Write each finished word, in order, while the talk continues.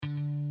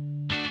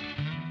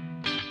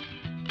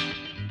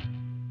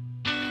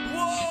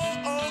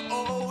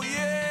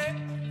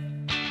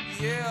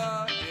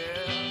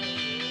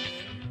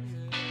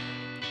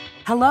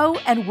Hello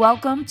and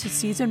welcome to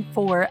Season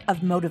 4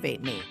 of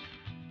Motivate Me.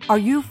 Are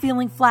you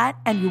feeling flat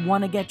and you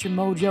want to get your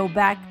mojo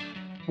back?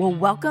 Well,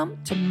 welcome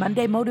to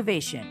Monday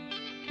Motivation,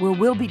 where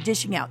we'll be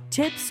dishing out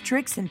tips,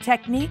 tricks, and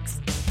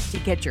techniques to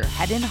get your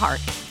head and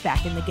heart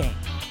back in the game.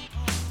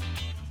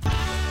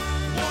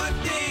 One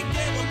thing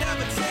they will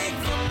never take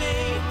from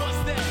me.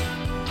 What's that?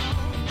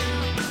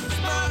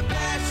 It's my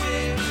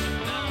passion.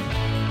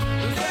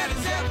 That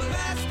is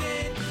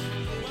everlasting.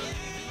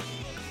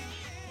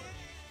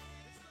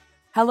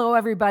 Hello,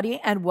 everybody,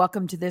 and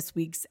welcome to this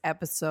week's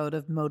episode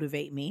of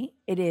Motivate Me.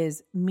 It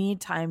is me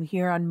time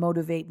here on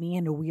Motivate Me,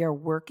 and we are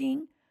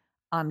working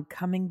on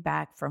coming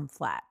back from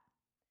flat.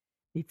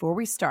 Before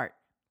we start,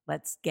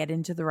 let's get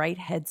into the right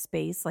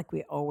headspace like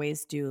we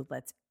always do.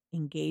 Let's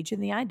engage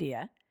in the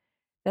idea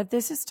that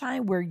this is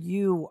time where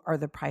you are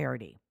the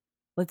priority.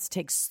 Let's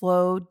take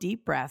slow,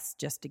 deep breaths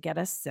just to get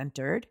us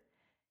centered.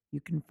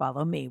 You can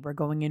follow me. We're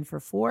going in for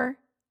 4,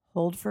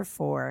 hold for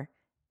 4,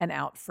 and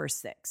out for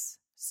 6.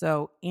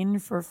 So in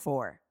for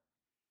 4,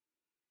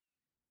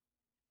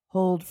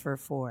 hold for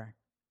 4,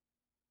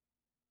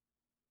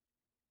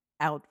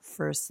 out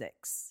for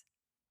 6.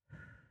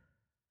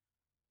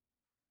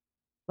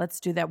 Let's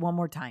do that one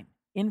more time.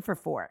 In for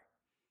 4,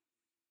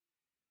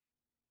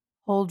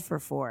 hold for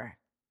 4,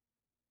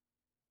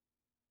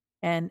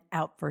 and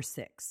out for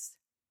 6.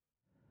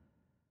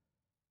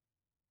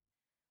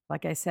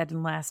 Like I said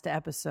in last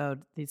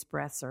episode, these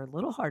breaths are a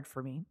little hard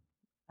for me.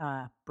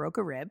 Broke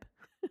a rib.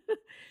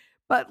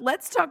 But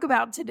let's talk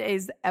about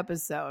today's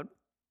episode.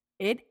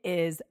 It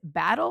is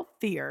Battle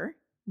Fear,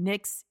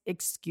 Nix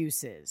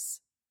Excuses.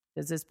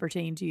 Does this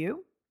pertain to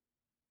you?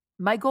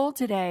 My goal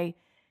today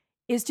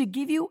is to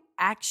give you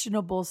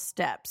actionable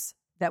steps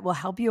that will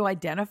help you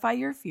identify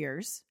your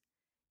fears,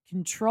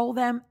 control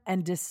them,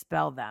 and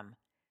dispel them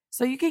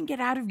so you can get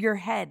out of your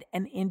head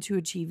and into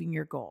achieving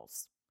your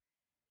goals.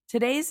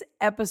 Today's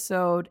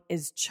episode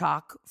is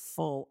chock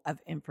full of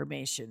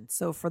information.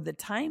 So for the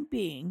time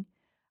being,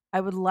 I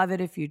would love it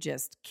if you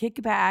just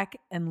kick back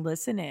and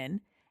listen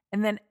in.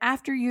 And then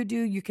after you do,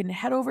 you can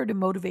head over to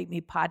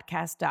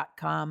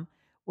motivatemepodcast.com,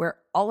 where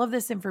all of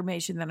this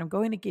information that I'm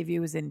going to give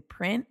you is in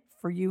print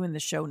for you in the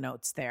show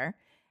notes there.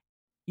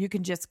 You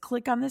can just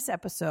click on this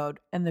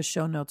episode and the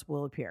show notes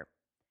will appear.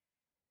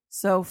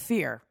 So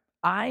fear.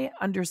 I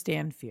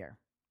understand fear.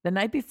 The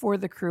night before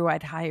the crew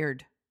I'd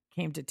hired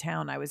came to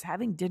town, I was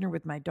having dinner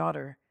with my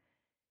daughter.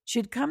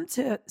 She'd come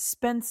to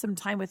spend some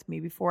time with me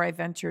before I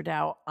ventured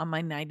out on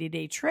my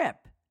 90-day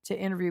trip to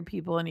interview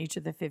people in each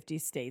of the 50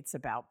 states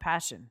about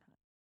passion.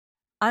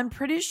 I'm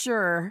pretty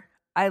sure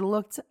I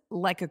looked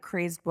like a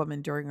crazed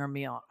woman during our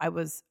meal. I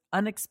was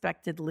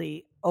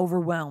unexpectedly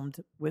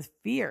overwhelmed with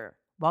fear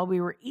while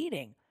we were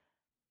eating.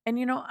 And,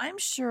 I'm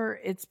sure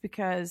it's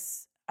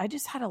because I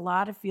just had a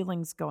lot of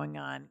feelings going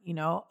on,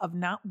 of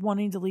not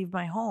wanting to leave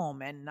my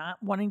home and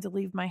not wanting to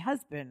leave my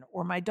husband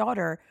or my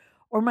daughter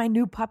or my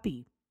new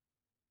puppy.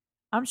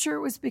 I'm sure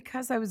it was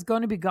because I was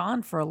going to be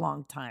gone for a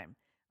long time.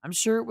 I'm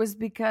sure it was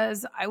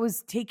because I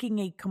was taking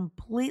a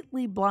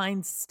completely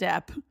blind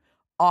step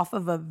off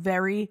of a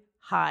very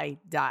high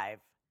dive.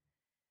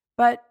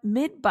 But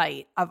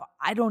mid-bite of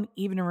I don't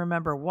even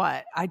remember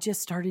what, I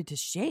just started to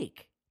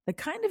shake. The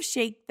kind of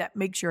shake that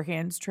makes your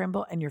hands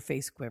tremble and your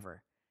face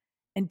quiver.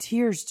 And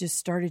tears just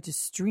started to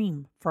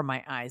stream from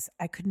my eyes.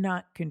 I could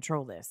not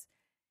control this.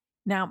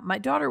 Now, my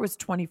daughter was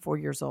 24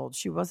 years old.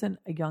 She wasn't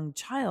a young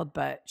child,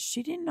 but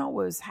she didn't know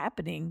what was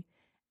happening.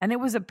 And it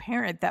was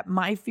apparent that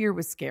my fear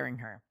was scaring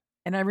her.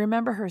 And I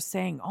remember her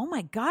saying, "Oh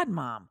my God,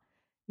 Mom."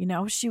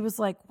 She was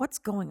like, "What's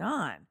going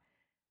on?"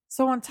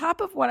 So on top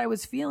of what I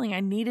was feeling,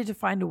 I needed to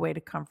find a way to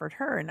comfort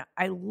her. And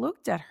I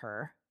looked at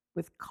her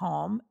with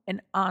calm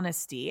and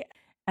honesty.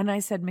 And I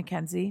said,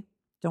 "Mackenzie,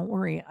 don't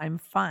worry, I'm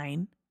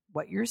fine.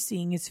 What you're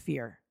seeing is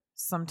fear.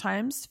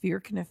 Sometimes fear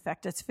can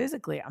affect us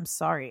physically. I'm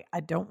sorry.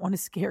 I don't want to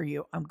scare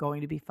you. I'm going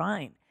to be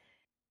fine."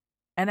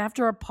 And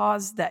after a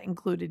pause that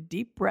included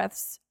deep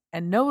breaths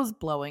and nose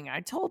blowing, I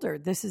told her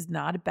this is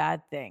not a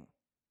bad thing.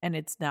 And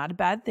it's not a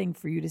bad thing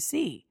for you to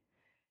see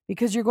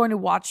because you're going to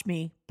watch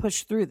me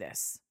push through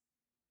this.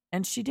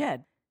 And she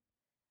did.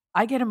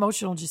 I get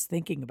emotional just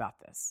thinking about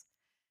this.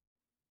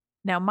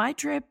 Now, my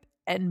trip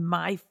and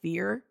my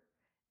fear,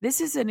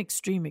 this is an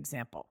extreme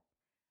example.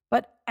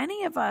 But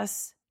any of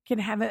us can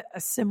have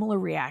a similar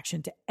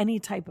reaction to any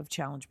type of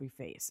challenge we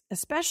face,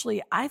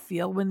 especially, I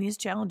feel, when these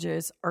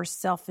challenges are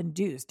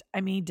self-induced.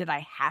 I mean, did I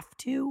have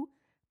to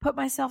put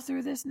myself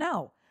through this?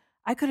 No.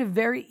 I could have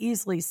very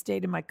easily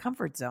stayed in my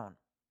comfort zone.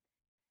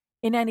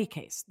 In any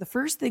case, the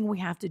first thing we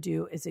have to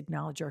do is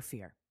acknowledge our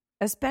fear,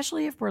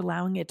 especially if we're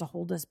allowing it to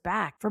hold us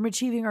back from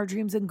achieving our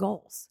dreams and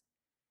goals.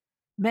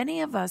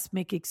 Many of us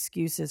make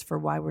excuses for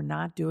why we're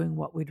not doing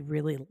what we'd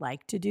really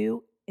like to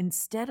do,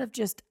 instead of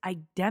just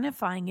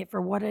identifying it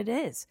for what it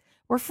is.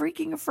 We're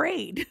freaking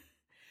afraid.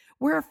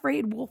 We're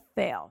afraid we'll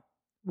fail.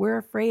 We're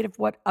afraid of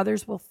what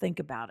others will think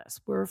about us.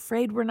 We're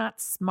afraid we're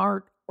not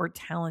smart or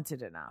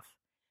talented enough.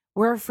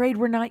 We're afraid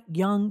we're not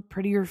young,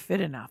 pretty, or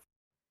fit enough.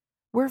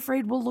 We're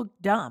afraid we'll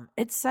look dumb,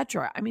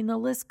 etc. I mean, the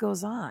list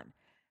goes on.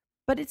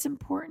 But it's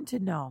important to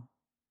know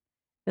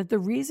that the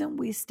reason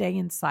we stay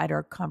inside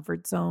our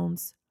comfort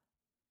zones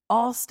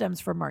all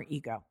stems from our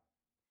ego.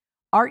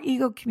 Our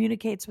ego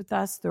communicates with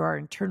us through our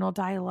internal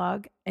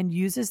dialogue and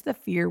uses the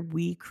fear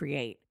we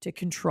create to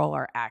control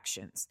our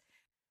actions.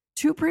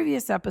 2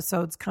 previous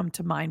episodes come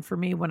to mind for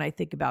me when I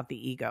think about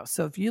the ego.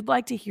 So if you'd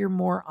like to hear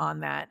more on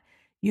that,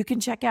 you can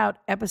check out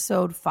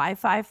episode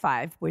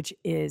 555, which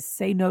is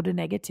Say No to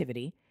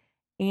Negativity,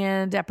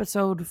 and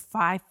episode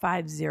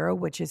 550,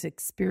 which is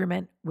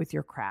Experiment with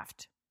Your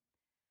Craft.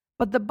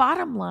 But the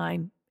bottom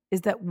line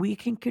is that we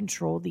can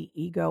control the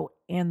ego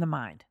and the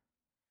mind.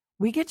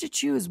 We get to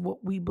choose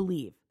what we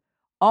believe.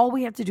 All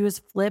we have to do is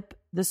flip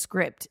the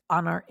script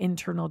on our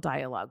internal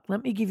dialogue.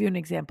 Let me give you an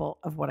example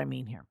of what I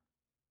mean here.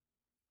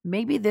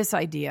 Maybe this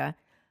idea,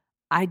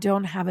 I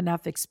don't have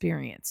enough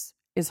experience,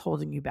 is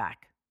holding you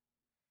back.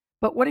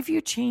 But what if you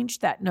change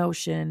that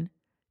notion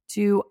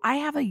to, I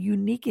have a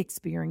unique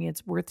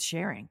experience worth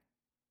sharing?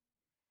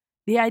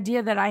 The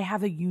idea that I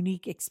have a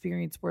unique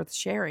experience worth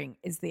sharing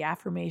is the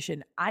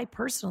affirmation I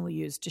personally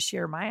use to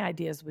share my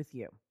ideas with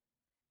you.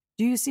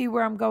 Do you see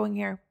where I'm going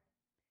here?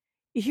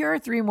 Here are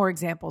 3 more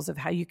examples of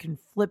how you can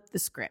flip the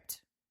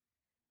script.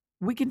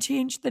 We can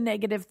change the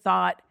negative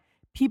thought,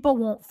 people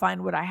won't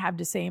find what I have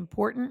to say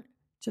important,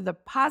 to the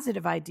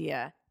positive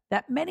idea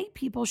that many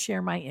people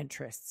share my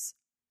interests.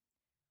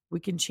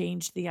 We can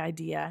change the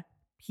idea,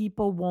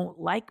 people won't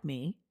like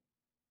me,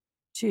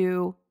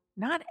 to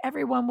not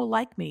everyone will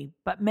like me,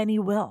 but many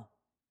will.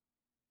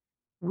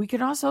 We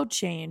can also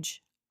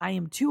change, I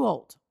am too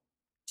old,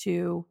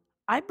 to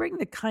I bring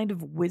the kind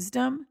of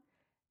wisdom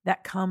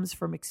that comes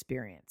from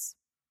experience.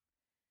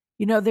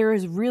 You know, there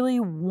is really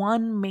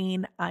one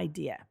main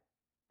idea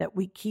that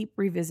we keep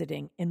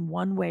revisiting in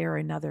one way or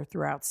another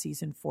throughout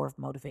season 4 of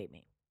Motivate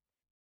Me.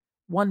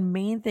 One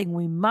main thing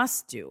we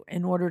must do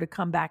in order to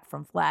come back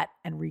from flat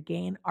and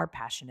regain our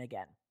passion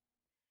again.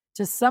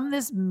 To sum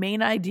this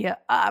main idea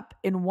up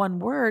in one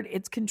word,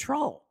 it's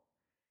control.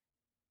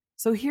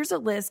 So here's a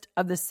list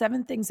of the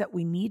 7 things that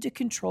we need to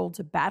control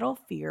to battle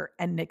fear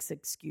and nix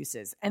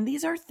excuses. And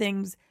these are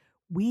things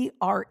we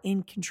are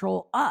in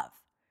control of.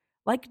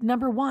 Like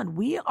number 1,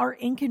 we are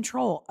in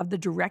control of the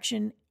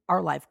direction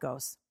our life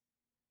goes.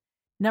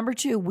 Number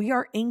 2, we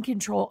are in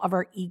control of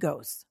our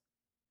egos.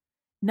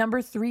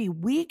 Number 3,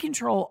 we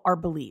control our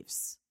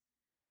beliefs.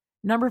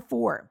 Number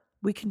 4,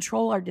 we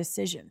control our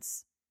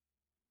decisions.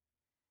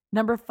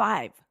 Number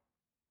 5,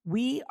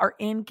 we are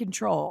in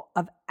control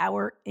of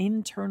our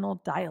internal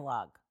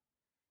dialogue.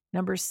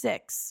 Number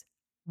 6,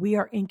 we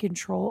are in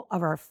control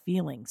of our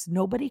feelings.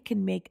 Nobody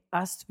can make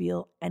us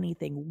feel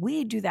anything.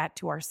 We do that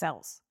to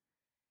ourselves.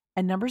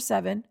 And number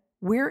 7,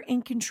 we're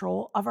in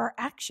control of our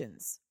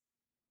actions.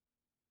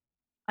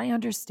 I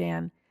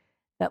understand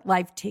that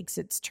life takes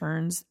its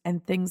turns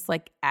and things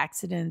like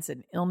accidents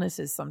and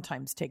illnesses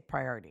sometimes take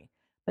priority.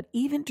 But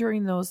even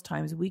during those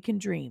times, we can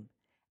dream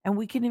and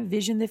we can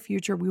envision the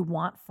future we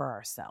want for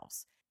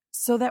ourselves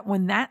so that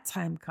when that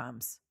time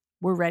comes,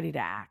 we're ready to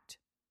act.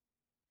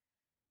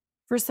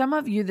 For some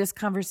of you, this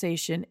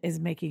conversation is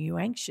making you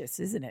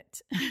anxious, isn't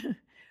it?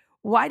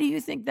 Why do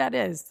you think that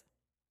is?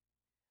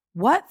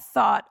 What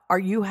thought are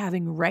you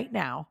having right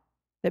now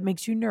that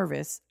makes you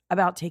nervous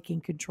about taking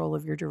control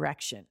of your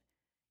direction,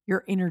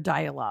 your inner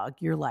dialogue,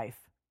 your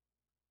life?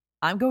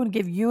 I'm going to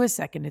give you a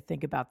second to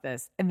think about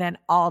this, and then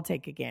I'll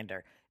take a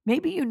gander.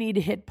 Maybe you need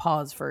to hit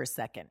pause for a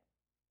second.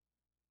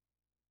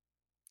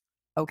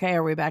 Okay,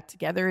 are we back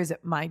together? Is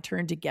it my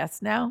turn to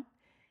guess now?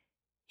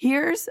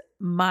 Here's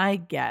my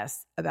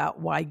guess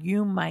about why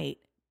you might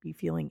be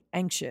feeling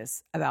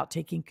anxious about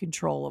taking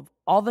control of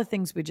all the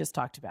things we just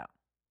talked about.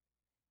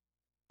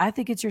 I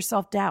think it's your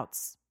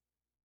self-doubts.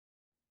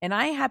 And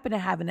I happen to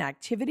have an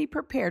activity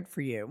prepared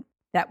for you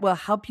that will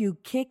help you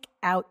kick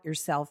out your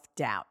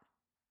self-doubt.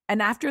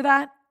 And after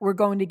that, we're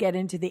going to get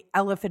into the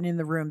elephant in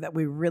the room that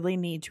we really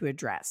need to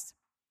address.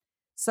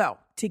 So,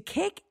 to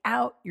kick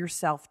out your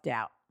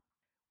self-doubt,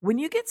 when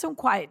you get some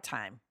quiet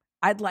time,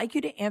 I'd like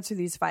you to answer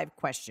these 5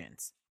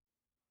 questions.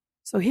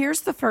 So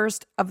here's the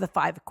first of the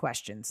 5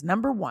 questions.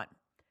 Number 1,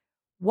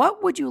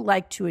 what would you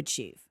like to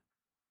achieve?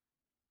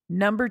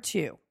 Number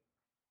 2,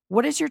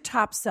 what is your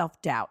top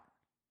self-doubt?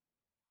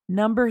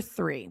 Number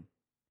 3,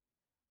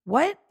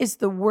 what is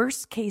the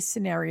worst case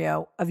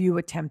scenario of you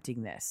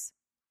attempting this?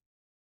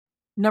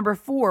 Number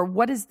 4,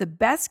 what is the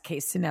best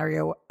case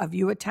scenario of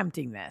you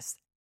attempting this?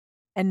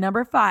 And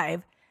number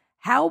 5,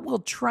 how will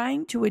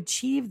trying to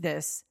achieve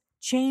this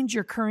change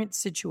your current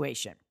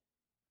situation?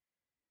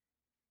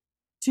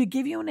 To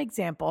give you an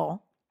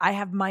example, I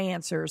have my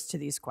answers to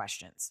these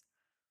questions.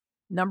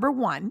 Number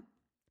 1,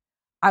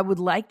 I would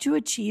like to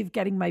achieve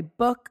getting my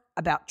book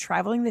about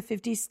traveling the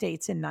 50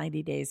 states in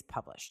 90 days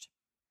published.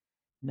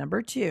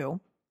 Number 2,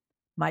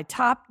 my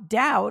top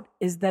doubt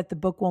is that the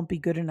book won't be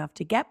good enough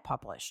to get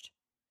published.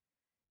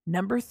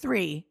 Number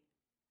 3,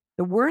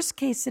 the worst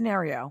case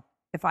scenario,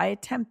 if I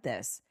attempt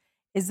this,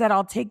 is that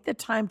I'll take the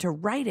time to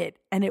write it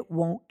and it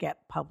won't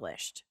get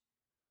published.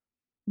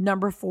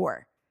 Number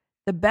 4,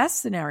 the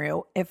best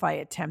scenario, if I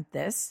attempt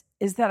this,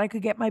 is that I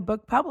could get my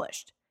book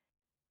published.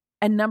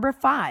 And number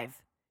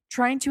 5,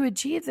 trying to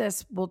achieve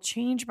this will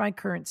change my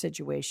current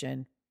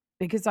situation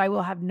because I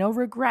will have no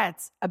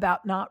regrets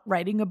about not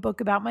writing a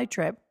book about my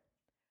trip.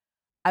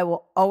 I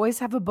will always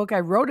have a book I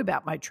wrote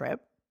about my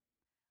trip.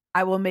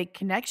 I will make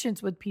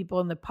connections with people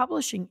in the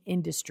publishing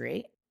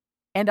industry,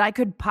 and I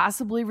could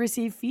possibly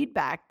receive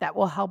feedback that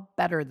will help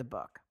better the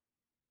book.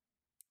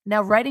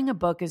 Now, writing a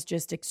book is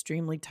just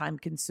extremely time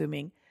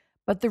consuming,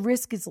 but the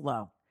risk is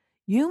low.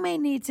 You may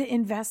need to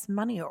invest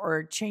money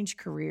or change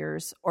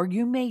careers, or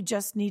you may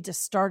just need to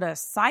start a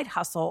side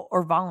hustle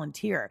or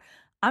volunteer.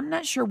 I'm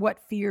not sure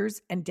what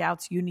fears and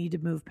doubts you need to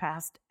move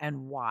past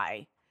and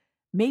why.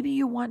 Maybe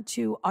you want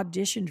to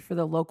audition for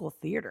the local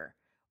theater,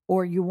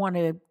 or you want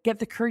to get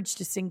the courage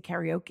to sing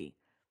karaoke.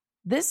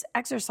 This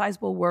exercise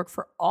will work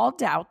for all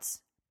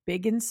doubts,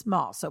 big and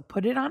small. So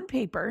put it on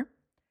paper,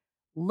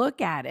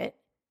 look at it,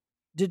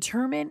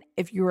 determine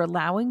if you're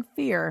allowing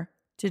fear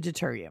to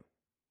deter you.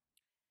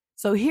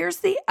 So here's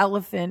the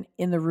elephant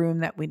in the room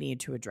that we need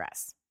to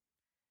address.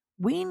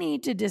 We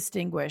need to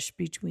distinguish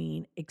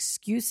between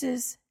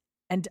excuses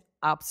and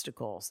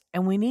obstacles,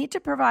 and we need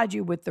to provide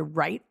you with the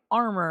right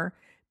armor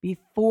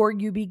before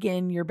you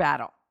begin your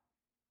battle.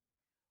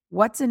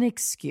 What's an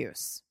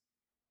excuse?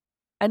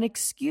 An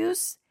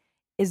excuse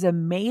is a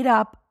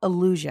made-up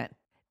illusion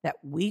that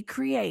we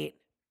create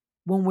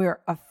when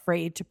we're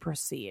afraid to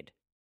proceed.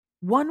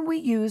 One we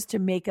use to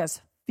make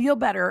us feel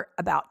better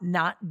about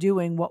not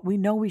doing what we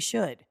know we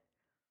should.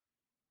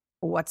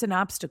 What's an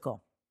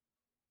obstacle?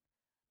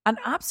 An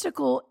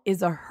obstacle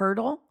is a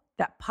hurdle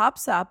that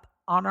pops up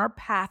on our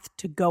path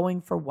to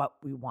going for what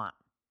we want.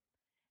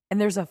 And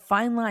there's a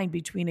fine line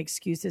between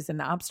excuses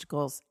and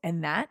obstacles,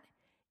 and that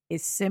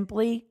is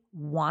simply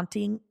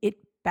wanting it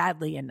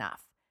badly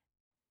enough.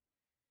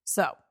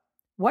 So,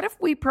 what if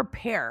we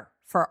prepare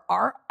for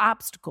our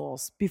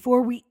obstacles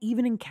before we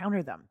even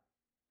encounter them?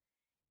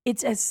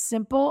 It's as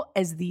simple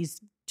as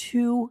these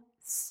 2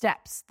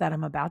 steps that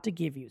I'm about to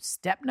give you.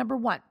 Step number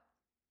 1,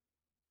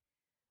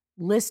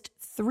 list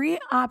 3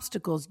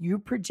 obstacles you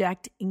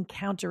project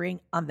encountering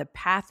on the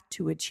path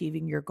to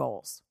achieving your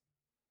goals.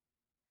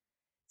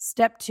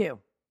 Step 2,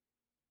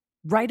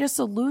 write a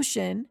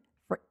solution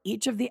for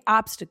each of the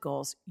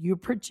obstacles you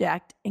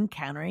project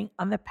encountering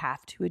on the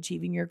path to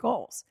achieving your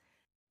goals.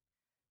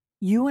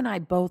 You and I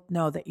both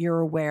know that you're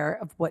aware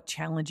of what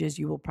challenges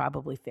you will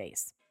probably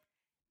face.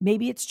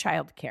 Maybe it's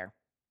childcare.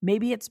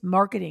 Maybe it's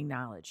marketing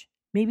knowledge.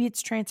 Maybe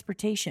it's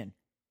transportation.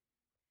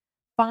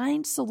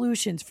 Find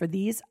solutions for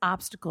these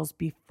obstacles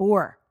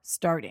before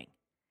starting.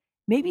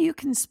 Maybe you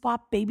can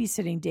swap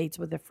babysitting dates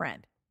with a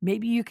friend.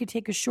 Maybe you could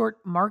take a short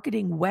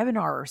marketing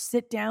webinar or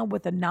sit down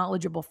with a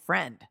knowledgeable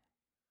friend.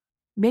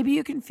 Maybe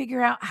you can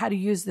figure out how to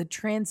use the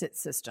transit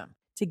system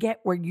to get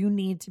where you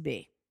need to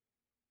be.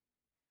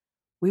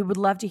 We would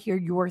love to hear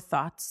your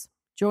thoughts.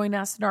 Join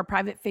us in our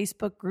private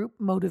Facebook group,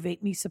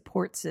 Motivate Me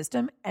Support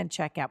System, and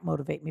check out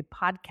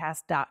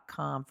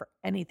motivatemepodcast.com for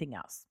anything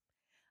else.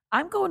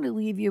 I'm going to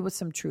leave you with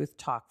some truth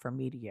talk from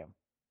me to you.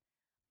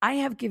 I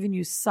have given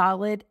you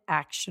solid,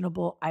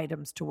 actionable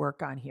items to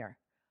work on here.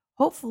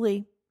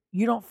 Hopefully,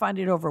 you don't find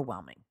it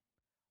overwhelming.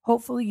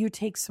 Hopefully, you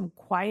take some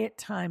quiet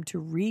time to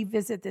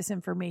revisit this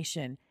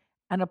information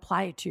and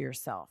apply it to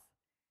yourself.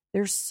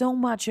 There's so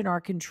much in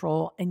our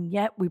control, and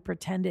yet we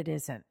pretend it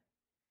isn't.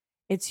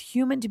 It's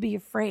human to be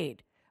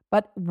afraid,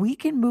 but we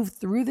can move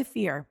through the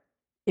fear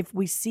if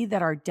we see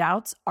that our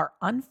doubts are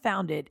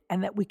unfounded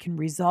and that we can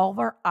resolve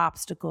our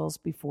obstacles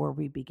before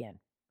we begin.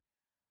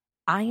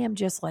 I am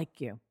just like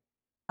you.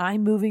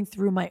 I'm moving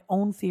through my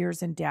own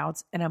fears and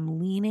doubts, and I'm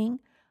leaning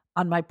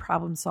on my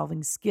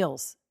problem-solving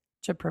skills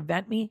to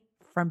prevent me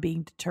from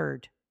being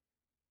deterred.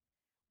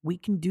 We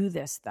can do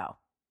this, though,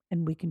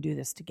 and we can do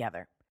this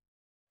together.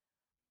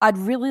 I'd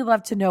really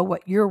love to know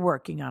what you're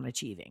working on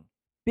achieving,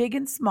 big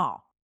and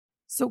small.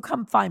 So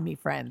come find me,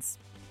 friends.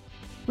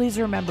 Please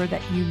remember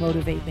that you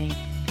motivate me.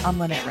 I'm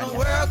Lynette The Renda.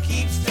 world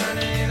keeps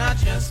turning and I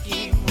just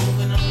keep